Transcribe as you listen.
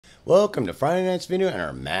Welcome to Friday night's video in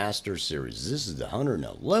our Master Series. This is the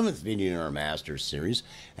 111th video in our Master Series,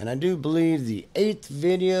 and I do believe the 8th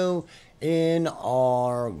video in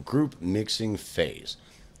our group mixing phase.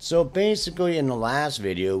 So basically in the last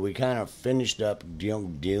video, we kind of finished up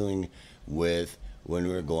dealing with when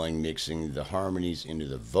we were mixing the harmonies into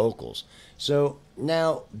the vocals. So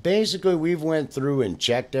now basically we've went through and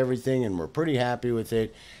checked everything and we're pretty happy with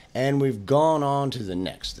it. And we've gone on to the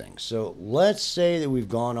next thing. So let's say that we've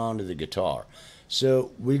gone on to the guitar.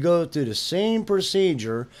 So we go through the same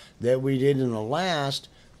procedure that we did in the last,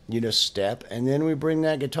 step, and then we bring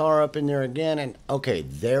that guitar up in there again, and okay,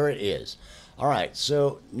 there it is. All right,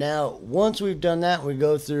 so now once we've done that, we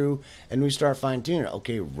go through and we start fine-tuning it.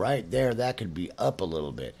 Okay, right there, that could be up a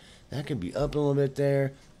little bit. That could be up a little bit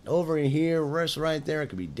there. Over here, rest right there, it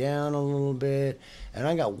could be down a little bit. And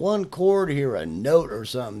I got one chord here, a note or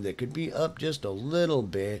something that could be up just a little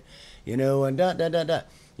bit, and dot, dot, dot,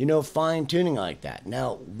 dot. Fine tuning like that.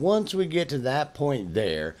 Now, once we get to that point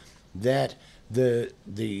there, that the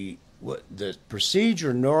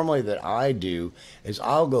procedure normally that I do is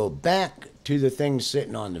I'll go back to the thing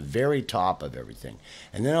sitting on the very top of everything.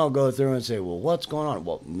 And then I'll go through and say, well, what's going on?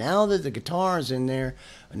 Well, now that the guitar is in there,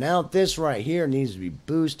 now this right here needs to be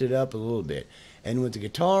boosted up a little bit. And with the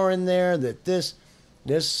guitar in there, that this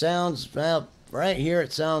sounds, well, right here,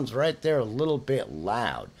 it sounds right there a little bit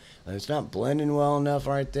loud. It's not blending well enough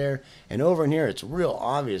right there. And over in here, it's real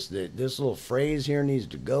obvious that this little phrase here needs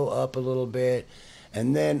to go up a little bit.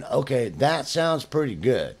 And then, okay, that sounds pretty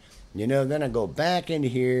good. Then I go back into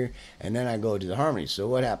here, and then I go to the harmony. So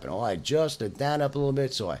what happened? Oh, I adjusted that up a little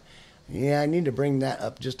bit. So I need to bring that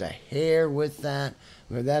up just a hair with that.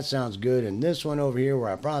 Where that sounds good. And this one over here, where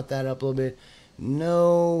I brought that up a little bit,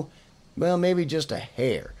 no, well, maybe just a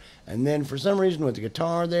hair. And then for some reason with the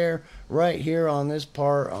guitar there, right here on this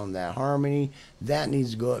part, on that harmony, that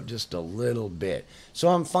needs to go up just a little bit. So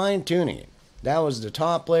I'm fine-tuning it. That was the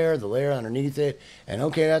top layer, the layer underneath it, and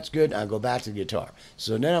okay, that's good. I go back to the guitar.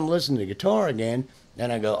 So then I'm listening to the guitar again,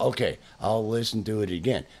 and I go, okay, I'll listen to it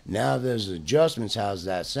again. Now there's adjustments, how's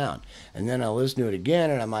that sound? And then I'll listen to it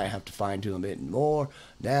again, and I might have to fine-tune a bit more.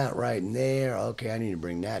 That right in there, okay, I need to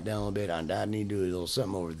bring that down a little bit. I need to do a little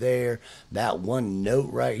something over there. That one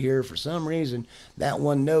note right here, for some reason, that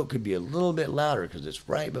one note could be a little bit louder because it's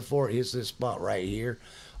right before it hits this spot right here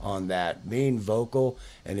on that main vocal,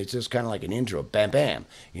 and it's just kind of like an intro, bam, bam.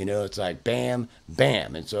 It's like bam,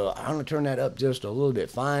 bam. And so I'm going to turn that up just a little bit,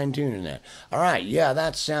 fine-tuning that. All right, yeah,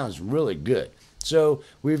 that sounds really good. So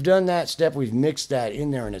we've done that step, we've mixed that in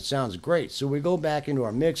there, and it sounds great. So we go back into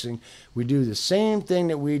our mixing, we do the same thing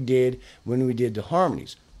that we did when we did the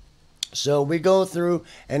harmonies. So we go through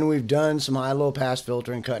and we've done some high-low pass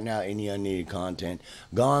filtering, cutting out any unneeded content,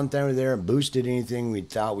 gone through there and boosted anything we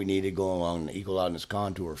thought we needed, going along the equal loudness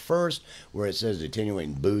contour first, where it says attenuate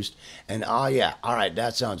and boost. And oh yeah, all right,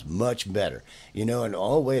 that sounds much better. And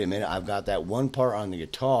oh, wait a minute, I've got that one part on the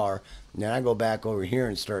guitar. Then I go back over here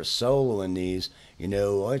and start soloing these.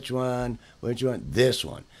 Which one? This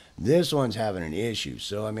one. This one's having an issue.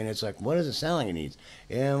 So, I mean, it's like, what does it sound like it needs?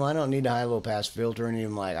 I don't need a high-low pass filter, and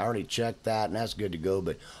even like, I already checked that, and that's good to go.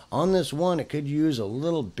 But on this one, it could use a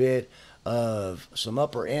little bit of some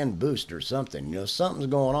upper end boost or something. Something's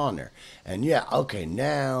going on there. And yeah, okay,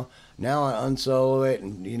 now I unsolo it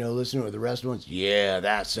and, listen to the rest of the ones. Yeah,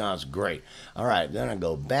 that sounds great. All right, then I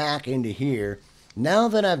go back into here. Now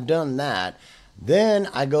that I've done that, then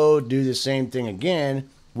I go do the same thing again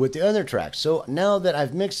with the other tracks. So now that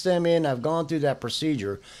I've mixed them in, I've gone through that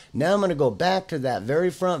procedure, now I'm going to go back to that very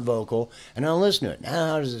front vocal and I'll listen to it. Now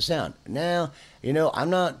how does it sound? Now, I'm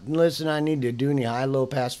not listening, I need to do any high-low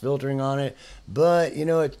pass filtering on it, but,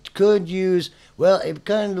 it could use, well, it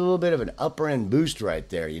kind of a little bit of an upper end boost right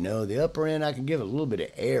there, the upper end, I can give it a little bit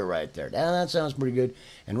of air right there. Now that sounds pretty good.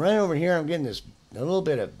 And right over here, I'm getting this a little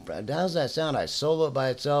bit of, how's that sound? I solo it by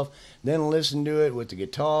itself, then listen to it with the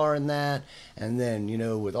guitar and that, and then,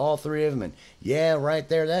 with all three of them, and yeah, right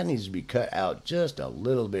there, that needs to be cut out just a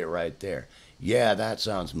little bit right there. Yeah, that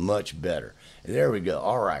sounds much better. There we go.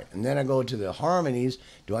 All right. And then I go to the harmonies.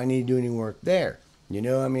 Do I need to do any work there? I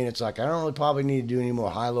mean, it's like I don't really probably need to do any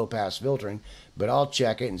more high-low pass filtering, but I'll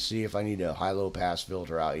check it and see if I need to high-low pass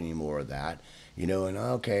filter out any more of that. And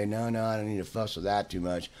okay, no, I don't need to fuss with that too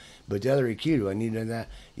much. But the other EQ, do I need that?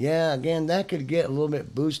 Yeah, again, that could get a little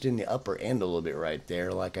bit boost in the upper end a little bit right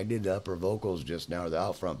there, like I did the upper vocals just now, or the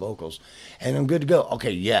out front vocals, and I'm good to go.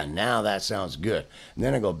 Okay, yeah, now that sounds good. And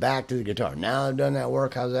then I go back to the guitar. Now I've done that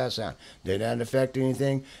work, how's that sound? Did that affect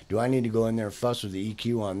anything? Do I need to go in there and fuss with the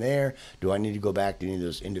EQ on there? Do I need to go back to any of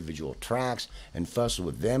those individual tracks and fuss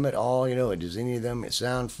with them at all? Does any of them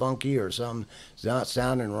sound funky or something's not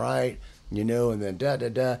sounding right, you know, and then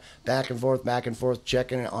back and forth,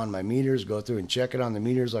 checking it on my meters, go through and check it on the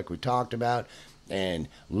meters like we talked about, and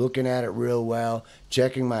looking at it real well,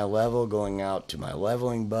 checking my level, going out to my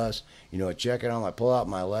leveling bus, you know, check it on my, pull out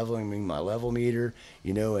my leveling, my level meter,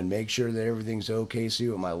 you know, and make sure that everything's okay, see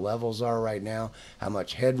what my levels are right now, how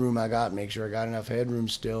much headroom I got, make sure I got enough headroom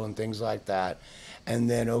still and things like that. And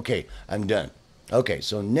then, okay, I'm done. Okay,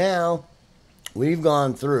 so now we've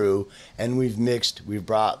gone through and we've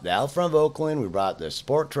brought the Out Front vocal in, we brought the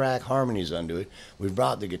Sport Track harmonies into it, we've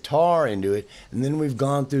brought the guitar into it, and then we've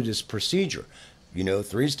gone through this procedure. You know,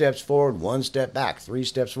 3 steps forward, 1 step back, 3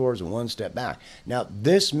 steps forward and 1 step back. Now,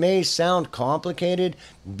 this may sound complicated,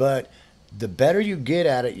 but the better you get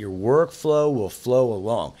at it, your workflow will flow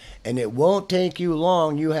along. And it won't take you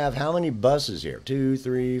long. You have how many buses here? 2,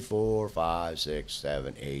 3, 4, 5, 6,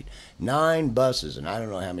 7, 8, 9 buses, and I don't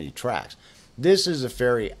know how many tracks. This is a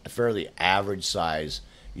fairly average size,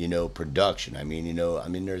 you know, production. I mean,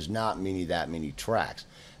 there's not that many tracks.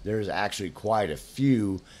 There's actually quite a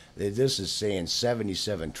few. This is saying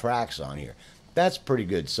 77 tracks on here. That's pretty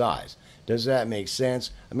good size. Does that make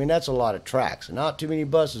sense? I mean, that's a lot of tracks. Not too many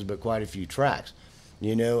buses, but quite a few tracks.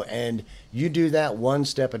 You know, and you do that 1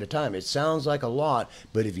 step at a time. It sounds like a lot,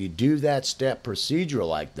 but if you do that step procedure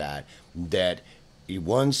like that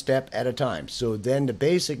 1 step at a time. So then the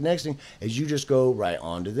basic next thing is you just go right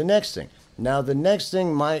on to the next thing. Now the next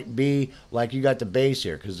thing might be like you got the bass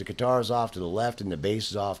here because the guitar is off to the left and the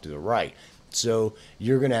bass is off to the right. So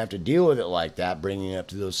you're going to have to deal with it like that, bringing it up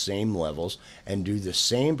to those same levels and do the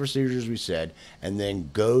same procedures we said, and then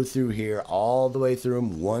go through here all the way through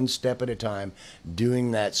them 1 step at a time,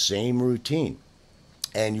 doing that same routine.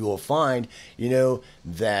 And you will find, you know,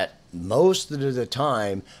 that most of the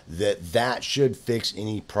time that should fix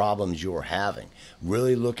any problems you're having.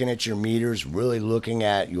 Really looking at your meters, really looking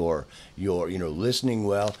at your you know, listening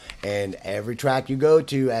well, and every track you go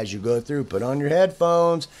to as you go through, put on your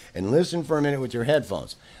headphones and listen for a minute with your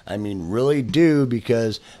headphones. I mean, really do,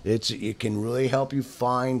 because it can really help you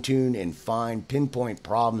fine tune and pinpoint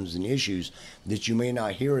problems and issues that you may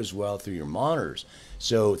not hear as well through your monitors.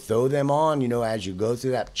 So throw them on, you know, as you go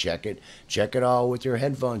through that. Check it all with your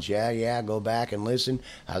headphones. Yeah, go back and listen.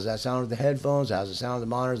 How's that sound with the headphones? How's it sound with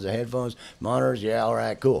the monitors? The headphones, monitors, yeah, all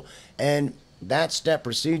right, cool. And that step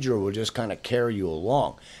procedure will just kind of carry you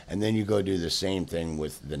along. And then you go do the same thing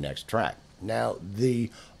with the next track. Now,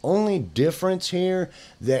 the only difference here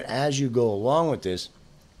that as you go along with this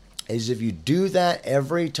is if you do that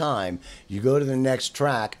every time, you go to the next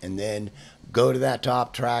track and then go to that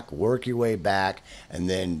top track, work your way back, and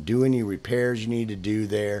then do any repairs you need to do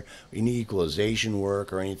there, any equalization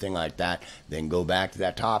work or anything like that. Then go back to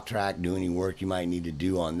that top track, do any work you might need to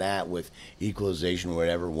do on that with equalization or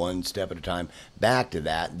whatever, 1 step at a time, back to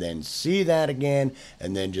that, then see that again,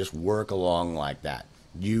 and then just work along like that.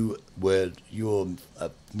 You will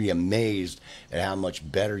be amazed at how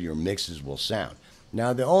much better your mixes will sound.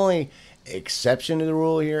 Now, the only exception to the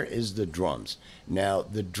rule here is the drums. Now,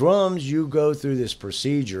 the drums, you go through this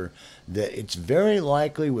procedure that it's very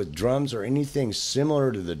likely with drums or anything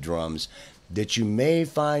similar to the drums that you may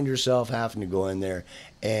find yourself having to go in there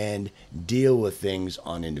and deal with things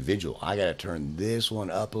on individual. I got to turn this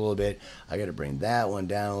one up a little bit. I got to bring that one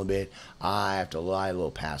down a little bit. I have to lie a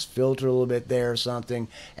little pass filter a little bit there or something.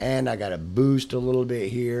 And I got to boost a little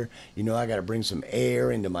bit here. You know, I got to bring some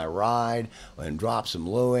air into my ride and drop some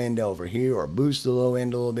low end over here or boost the low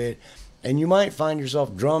end a little bit. And you might find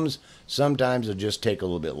yourself drums sometimes will just take a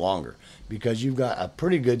little bit longer because you've got a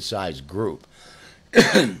pretty good sized group.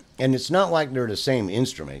 And it's not like they're the same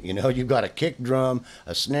instrument. You know, you've got a kick drum,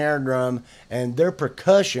 a snare drum, and they're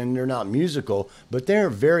percussion. They're not musical, but they're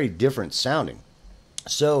very different sounding.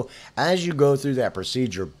 So as you go through that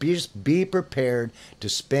procedure, just be prepared to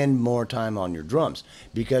spend more time on your drums,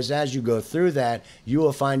 because as you go through that, you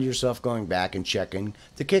will find yourself going back and checking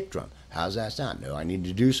the kick drum. How's that sound? Do I need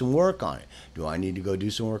to do some work on it? Do I need to go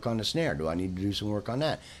do some work on the snare? Do I need to do some work on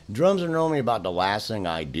that? Drums are normally about the last thing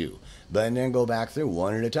I do. But then go back through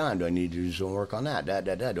one at a time. Do I need to do some work on that?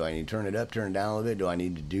 Do I need to turn it up, turn it down a little bit? Do I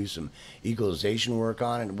need to do some equalization work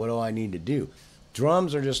on it? What do I need to do?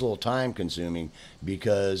 Drums are just a little time consuming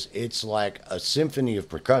because it's like a symphony of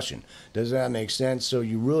percussion. Does that make sense? So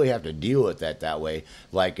you really have to deal with that way,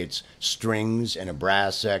 like it's strings and a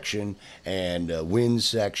brass section and a wind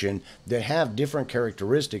section that have different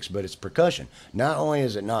characteristics, but it's percussion. Not only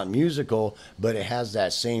is it not musical, but it has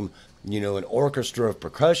that same, you know, an orchestra of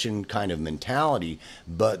percussion kind of mentality,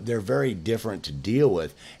 but they're very different to deal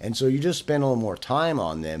with. And so you just spend a little more time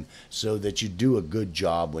on them so that you do a good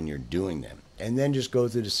job when you're doing them. and then just go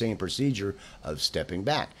through the same procedure of stepping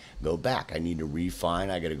back. Go back. I need to refine.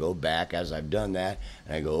 I got to go back as I've done that,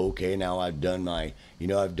 and I go, okay, now I've done my,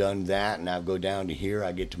 I've done that, and I go down to here.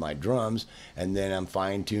 I get to my drums, and then I'm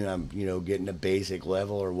fine tuning. I'm, getting a basic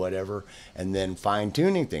level or whatever, and then fine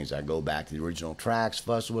tuning things. I go back to the original tracks,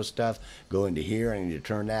 fuss with stuff. Go into here. I need to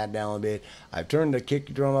turn that down a bit. I've turned the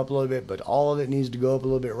kick drum up a little bit, but all of it needs to go up a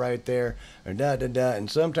little bit right there, or da da da.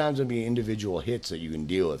 And sometimes there'll be individual hits that you can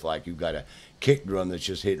deal with, like you've got a kick drum that's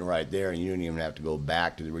just hitting right there, and you don't even have to go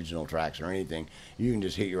back to the original tracks or anything. You can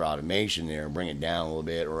just hit your automation there and bring it down a little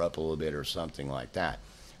bit or up a little bit or something like that.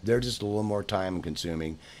 They're just a little more time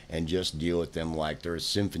consuming, and just deal with them like they're a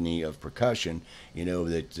symphony of percussion.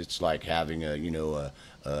 That it's like having a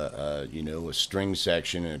string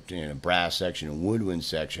section and a brass section and woodwind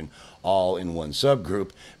section all in one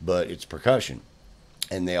subgroup, but it's percussion.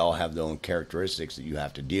 And they all have their own characteristics that you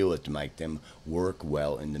have to deal with to make them work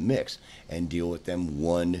well in the mix, and deal with them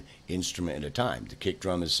one instrument at a time. The kick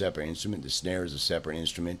drum is a separate instrument. The snare is a separate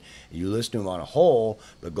instrument. You listen to them on a whole,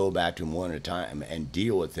 but go back to them one at a time and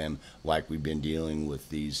deal with them like we've been dealing with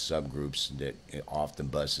these subgroups that off the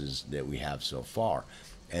buses that we have so far.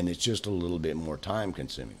 And it's just a little bit more time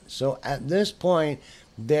consuming. So at this point,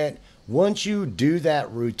 that once you do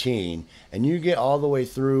that routine and you get all the way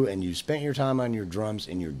through and you spent your time on your drums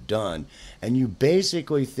and you're done, and you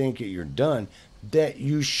basically think that you're done, that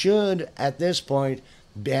you should at this point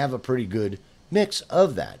have a pretty good mix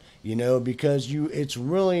of that, because it's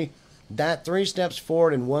really that 3 steps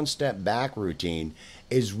forward and 1 step back routine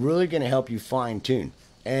is really going to help you fine tune.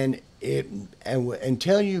 And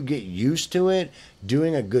until you get used to it,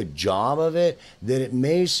 doing a good job of it, that it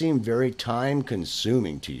may seem very time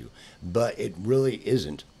consuming to you, but it really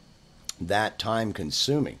isn't that time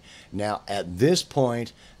consuming. Now, at this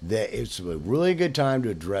point, that it's a really good time to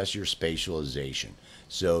address your spatialization.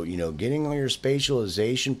 So, getting all your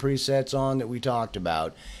spatialization presets on that we talked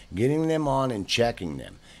about, getting them on and checking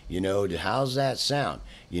them. How's that sound?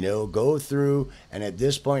 Go through, and at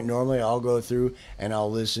this point, normally I'll go through and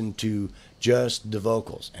I'll listen to just the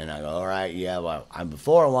vocals. And I go, all right, yeah, well,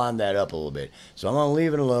 before I wind that up a little bit. So I'm going to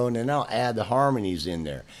leave it alone, and I'll add the harmonies in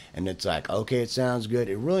there. And it's like, okay, it sounds good.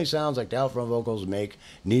 It really sounds like the out front vocals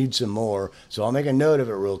need some more. So I'll make a note of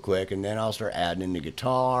it real quick, and then I'll start adding in the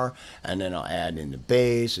guitar, and then I'll add in the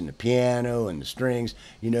bass and the piano and the strings,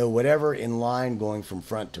 whatever in line going from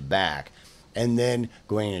front to back. And then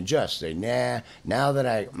going and adjust. Say, now that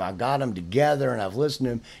I got them together and I've listened to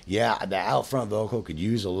them, yeah, the out front vocal could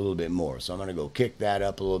use a little bit more. So I'm going to go kick that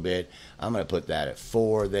up a little bit. I'm going to put that at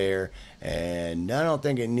 4 there. And I don't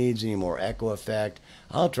think it needs any more echo effect.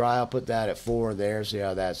 I'll put that at 4 there, see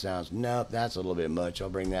how that sounds. Nope, that's a little bit much. I'll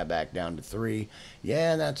bring that back down to 3.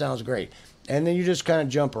 Yeah, that sounds great. And then you just kind of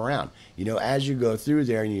jump around. As you go through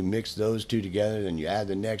there and you mix those two together, then you add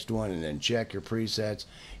the next one and then check your presets.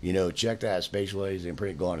 Check that spatialization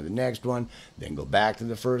and go on to the next one. Then go back to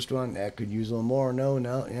the first one. That could use a little more. No,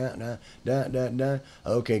 yeah, no.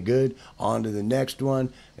 Okay, good. On to the next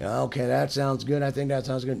one. Okay, that sounds good. I think that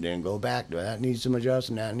sounds good. Then go back. That needs some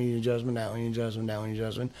adjustment. That needs adjustment. That needs adjustment. That needs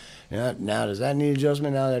adjustment. Now, does that need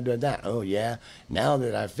adjustment? Now that I did that. Oh, yeah. Now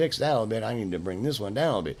that I fixed that a little bit, I need to bring this one down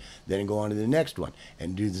a little bit. Then go on to the next one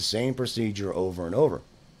and do the same procedure over and over.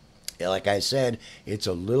 Like I said, it's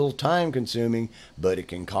a little time consuming, but it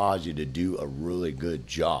can cause you to do a really good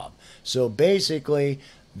job. So basically,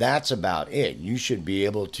 that's about it. You should be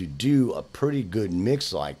able to do a pretty good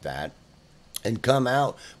mix like that and come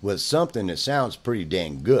out with something that sounds pretty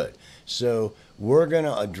dang good. So we're going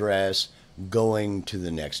to address going to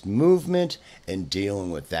the next movement and dealing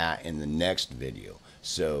with that in the next video.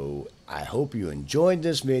 So I hope you enjoyed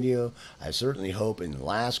this video. I certainly hope in the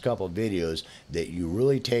last couple of videos that you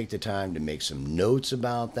really take the time to make some notes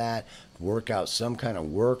about that, work out some kind of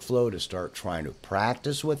workflow to start trying to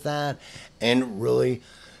practice with that, and really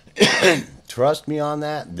trust me on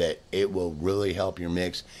that it will really help your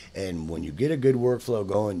mix. And when you get a good workflow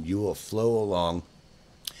going, you will flow along,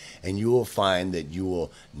 and you will find that you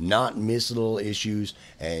will not miss little issues,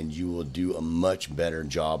 and you will do a much better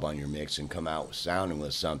job on your mix and come out with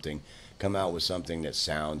something that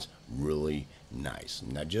sounds really nice.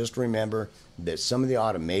 Now just remember that some of the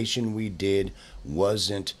automation we did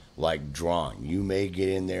wasn't like drawing. You may get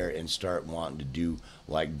in there and start wanting to do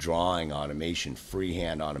like drawing automation,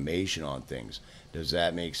 freehand automation on things. Does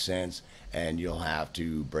that make sense? And you'll have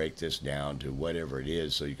to break this down to whatever it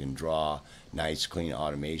is so you can draw nice clean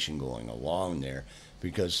automation going along there,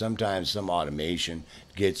 because sometimes some automation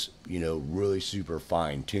gets really super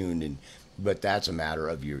fine tuned, but that's a matter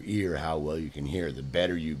of your ear, how well you can hear. The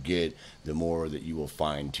better you get, the more that you will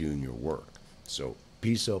fine tune your work. So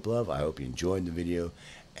Peace, hope, love. I hope you enjoyed the video,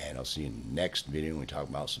 and I'll see you in the next video when we talk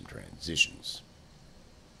about some transitions.